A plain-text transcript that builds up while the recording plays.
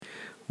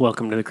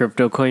Welcome to the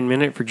Crypto Coin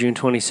Minute for June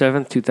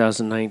 27th,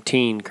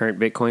 2019. Current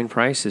Bitcoin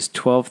price is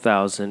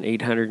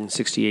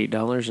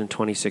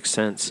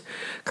 $12,868.26.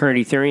 Current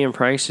Ethereum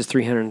price is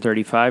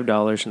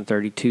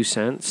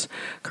 $335.32.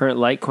 Current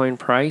Litecoin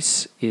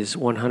price is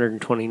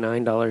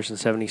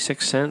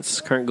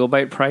 $129.76. Current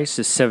GoByte price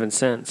is 7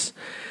 cents.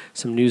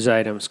 Some news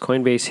items.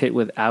 Coinbase hit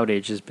with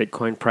outage as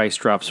Bitcoin price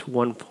drops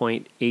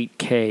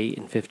 1.8K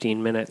in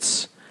 15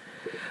 minutes.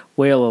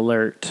 Whale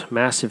alert.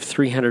 Massive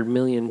 300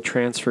 million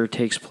transfer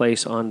takes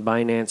place on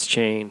Binance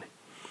chain.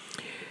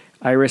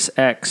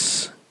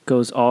 IrisX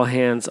goes all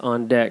hands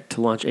on deck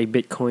to launch a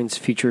Bitcoin's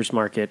futures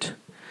market.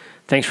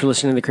 Thanks for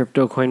listening to the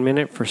Crypto Coin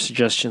Minute. For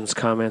suggestions,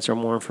 comments, or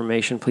more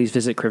information, please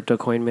visit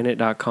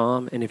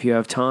CryptoCoinMinute.com. And if you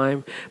have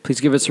time, please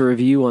give us a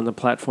review on the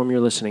platform you're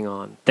listening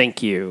on.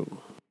 Thank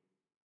you.